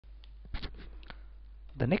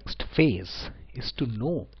The next phase is to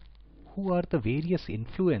know who are the various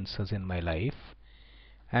influences in my life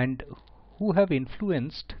and who have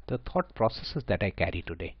influenced the thought processes that I carry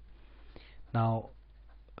today. Now,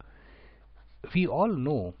 we all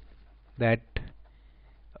know that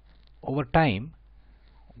over time,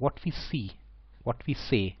 what we see, what we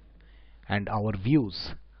say, and our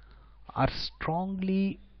views are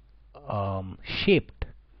strongly shaped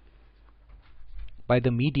by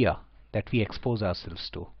the media that we expose ourselves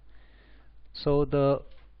to. So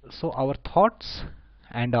our thoughts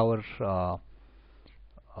and our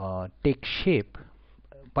take shape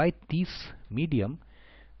by these medium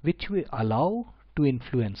which we allow to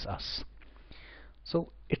influence us.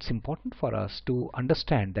 So it's important for us to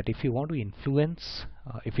understand that if we want to influence,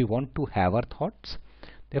 if we want to have our thoughts,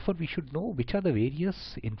 therefore we should know which are the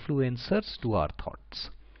various influencers to our thoughts.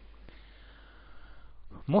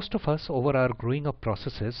 Most of us over our growing up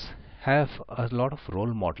processes have a lot of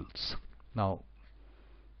role models. Now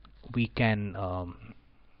we can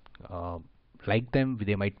like them.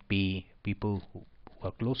 They might be people who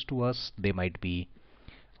are close to us, they might be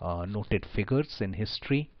noted figures in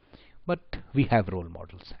history, but we have role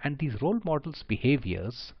models, and these role models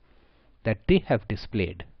behaviors that they have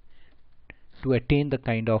displayed to attain the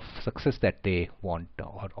kind of success that they want,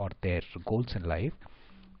 or their goals in life,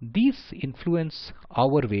 these influence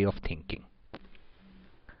our way of thinking.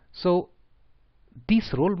 So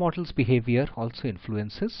these role models behavior also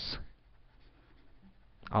influences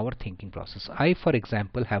our thinking process. I, for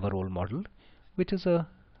example, have a role model which is a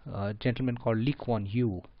gentleman called Lee Kuan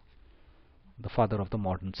Yew, the father of the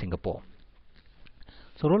modern Singapore.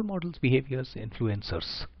 So role models, behaviors,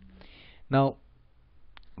 influencers. Now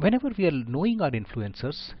whenever we are knowing our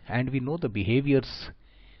influencers and we know the behaviors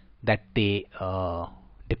that they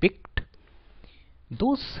depict,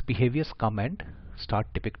 those behaviors come and start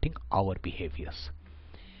depicting our behaviors.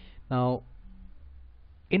 Now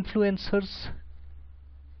influencers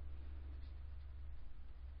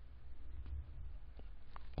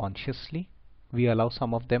consciously we allow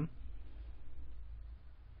some of them,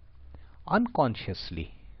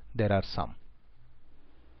 unconsciously there are some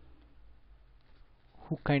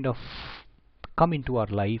who kind of come into our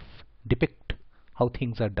life, depict how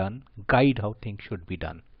things are done, guide how things should be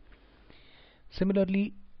done.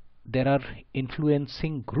 Similarly, there are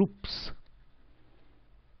influencing groups.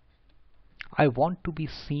 I want to be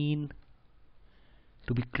seen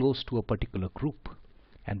to be close to a particular group,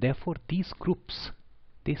 and therefore these groups,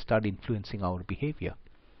 they start influencing our behavior.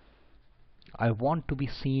 I want to be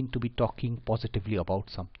seen to be talking positively about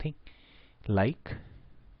something, like,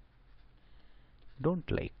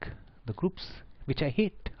 don't like. The groups which I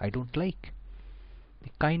hate, I don't like.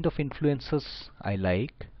 The kind of influences I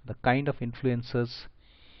like, the kind of influences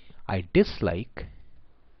I dislike,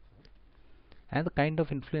 and the kind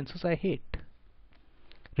of influences I hate.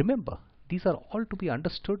 Remember, these are all to be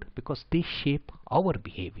understood because they shape our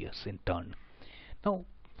behaviors in turn. Now,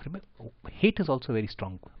 remember, hate is also a very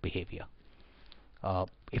strong behavior.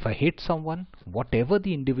 If I hate someone, whatever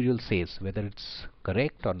the individual says, whether it's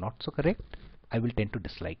correct or not so correct, I will tend to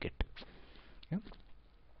dislike it. Yeah?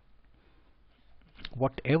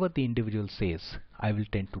 Whatever the individual says, I will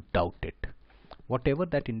tend to doubt it. Whatever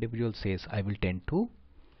that individual says, I will tend to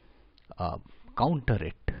counter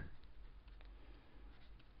it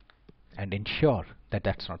and ensure that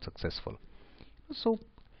that's not successful. So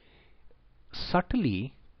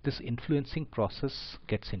subtly this influencing process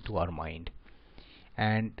gets into our mind,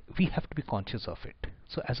 and we have to be conscious of it.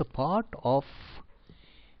 So as a part of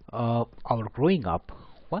our growing up,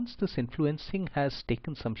 once this influencing has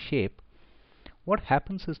taken some shape, what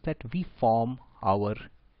happens is that we form our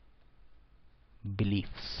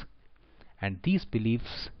beliefs, and these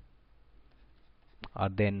beliefs are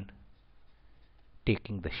then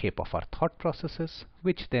taking the shape of our thought processes,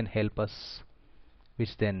 which then help us,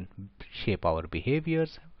 which then shape our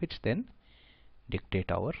behaviors, which then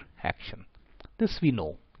dictate our action. This we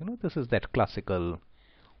know. This is that classical,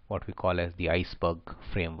 what we call as the iceberg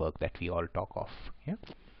framework that we all talk of. Yeah?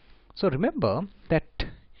 So remember that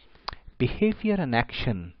behavior and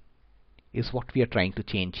action is what we are trying to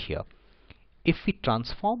change here. If we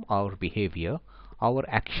transform our behavior, our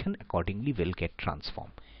action accordingly will get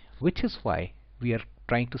transformed, which is why we are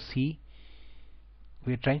trying to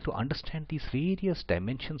understand these various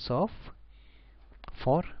dimensions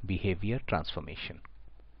for behavior transformation.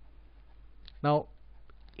 Now,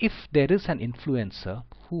 if there is an influencer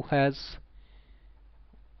who has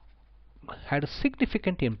had a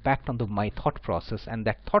significant impact on my thought process, and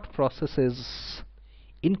that thought process is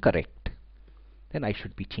incorrect, then I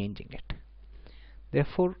should be changing it.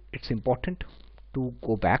 Therefore, it's important to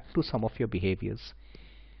go back to some of your behaviors,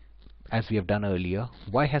 as we have done earlier,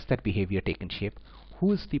 why has that behavior taken shape?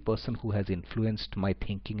 Who is the person who has influenced my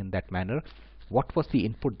thinking in that manner? What was the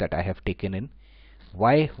input that I have taken in?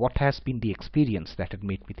 What has been the experience that had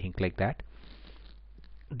made me think like that?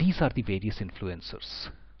 These are the various influencers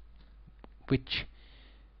which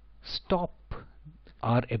stop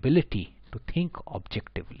our ability to think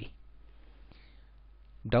objectively.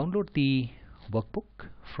 Download the workbook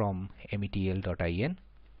from metl.in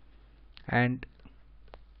and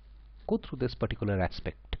go through this particular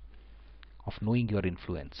aspect of knowing your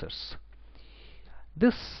influencers.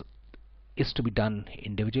 This is to be done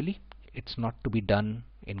individually. It's not to be done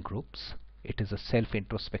in groups. It is a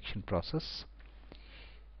self-introspection process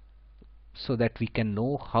so that we can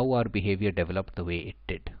know how our behavior developed the way it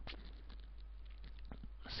did.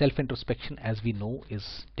 Self-introspection, as we know,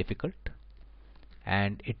 is difficult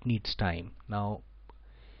and it needs time. Now,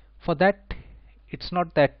 for that, it's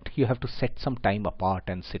not that you have to set some time apart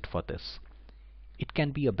and sit for this. It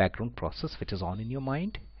can be a background process which is on in your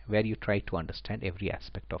mind, where you try to understand every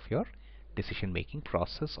aspect of your decision making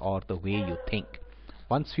process or the way you think.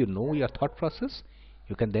 Once you know your thought process,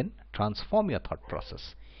 you can then transform your thought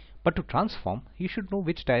process. But to transform, you should know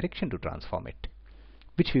which direction to transform it,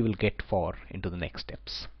 which we will get for into the next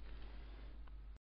steps.